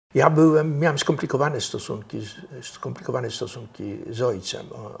Miałem skomplikowane stosunki z ojcem.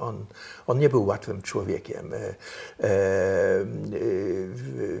 On nie był łatwym człowiekiem.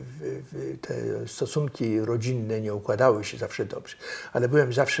 Te stosunki rodzinne nie układały się zawsze dobrze, ale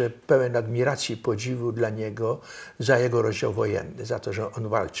byłem zawsze pełen admiracji i podziwu dla niego za jego rozdział wojenny, za to, że on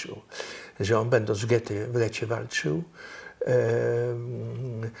walczył, że on będąc w getcie walczył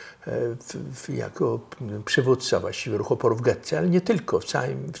jako przywódca właściwie ruchu oporu w getcie, ale nie tylko,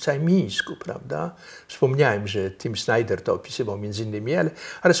 w całym Mińsku, prawda? Wspomniałem, że Tim Snyder to opisywał między innymi,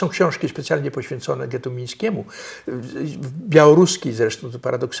 ale są książki specjalnie poświęcone gettu mińskiemu. Białoruski zresztą to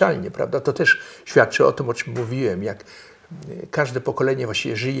paradoksalnie, prawda? To też świadczy o tym, o czym mówiłem, jak każde pokolenie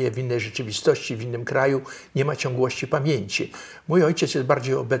właściwie żyje w innej rzeczywistości, w innym kraju, nie ma ciągłości pamięci. Mój ojciec jest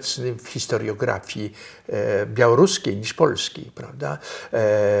bardziej obecny w historiografii białoruskiej niż polskiej, prawda?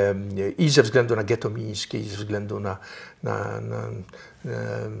 I ze względu na getto mińskie, i ze względu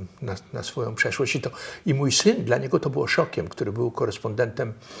na swoją przeszłość. I mój syn, dla niego to było szokiem, który był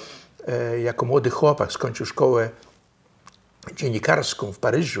korespondentem jako młody chłopak, skończył szkołę dziennikarską w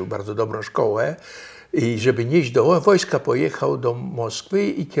Paryżu, bardzo dobrą szkołę. I żeby nie iść do wojska, pojechał do Moskwy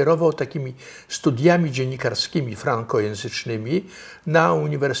i kierował takimi studiami dziennikarskimi frankojęzycznymi na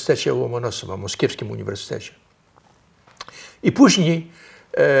Uniwersytecie Łomonosowa, Moskiewskim Uniwersytecie. I później,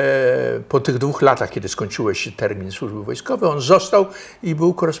 po tych 2 latach, kiedy skończył się termin służby wojskowej, on został i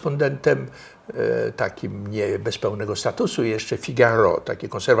był korespondentem takim nie bez pełnego statusu, jeszcze Figaro, takiej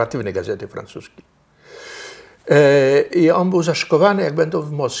konserwatywnej gazety francuskiej. I on był zaszokowany, jak będą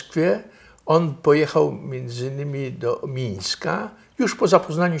w Moskwie. On pojechał między innymi do Mińska, już po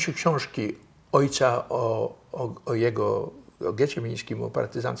zapoznaniu się książki ojca o getcie mińskim, o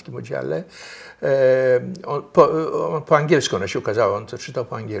partyzanckim oddziale. Po angielsku ona się ukazała, on to czytał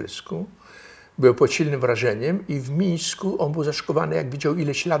po angielsku. Był pod silnym wrażeniem i w Mińsku on był zaszokowany, jak widział,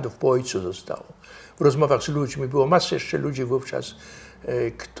 ile śladów po ojcu zostało. W rozmowach z ludźmi było masę jeszcze ludzi wówczas,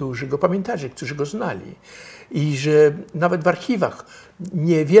 którzy go pamiętali, którzy go znali. I że nawet w archiwach,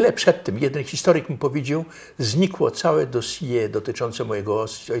 niewiele przed tym, jeden historyk mi powiedział, znikło całe dossier dotyczące mojego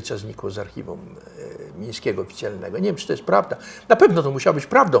ojca, znikło z archiwum mińskiego oficjalnego. Nie wiem, czy to jest prawda. Na pewno to musiało być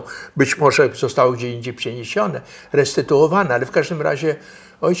prawdą. Być może zostało gdzie indziej przeniesione, restytuowane, ale w każdym razie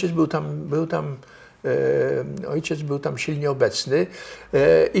ojciec był tam silnie obecny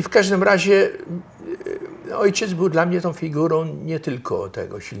i w każdym razie ojciec był dla mnie tą figurą nie tylko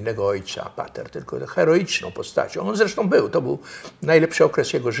tego silnego ojca, pater, tylko heroiczną postacią. On zresztą to był najlepszy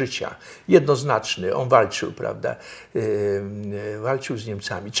okres jego życia, jednoznaczny. On walczył, prawda, walczył z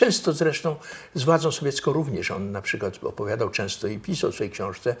Niemcami. Często zresztą z władzą sowiecką również. On na przykład opowiadał często i pisał w swojej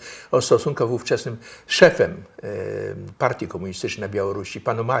książce o stosunkach z ówczesnym szefem partii komunistycznej na Białorusi,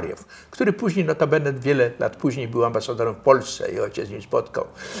 panu Mariew, który później, notabene wiele lat później, był ambasadorem w Polsce i ojciec z nim spotkał.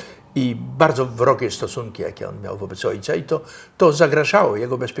 I bardzo wrogie stosunki, jakie on miał wobec ojca, i to zagrażało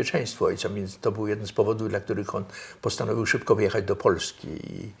jego bezpieczeństwu ojca, więc to był jeden z powodów, dla których on postanowił szybko wyjechać do Polski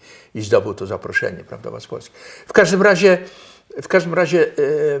i zdobył to zaproszenie, prawda, z Polski. W każdym razie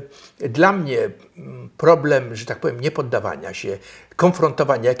dla mnie problem, że tak powiem, niepoddawania się,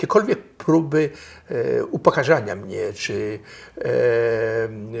 konfrontowania, jakiekolwiek próby upokarzania mnie, czy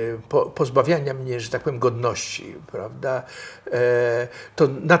pozbawiania mnie, że tak powiem, godności, prawda, to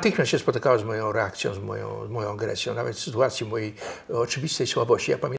natychmiast się spotykało z moją reakcją, z moją agresją, nawet w sytuacji mojej oczywistej słabości. Ja pamiętam,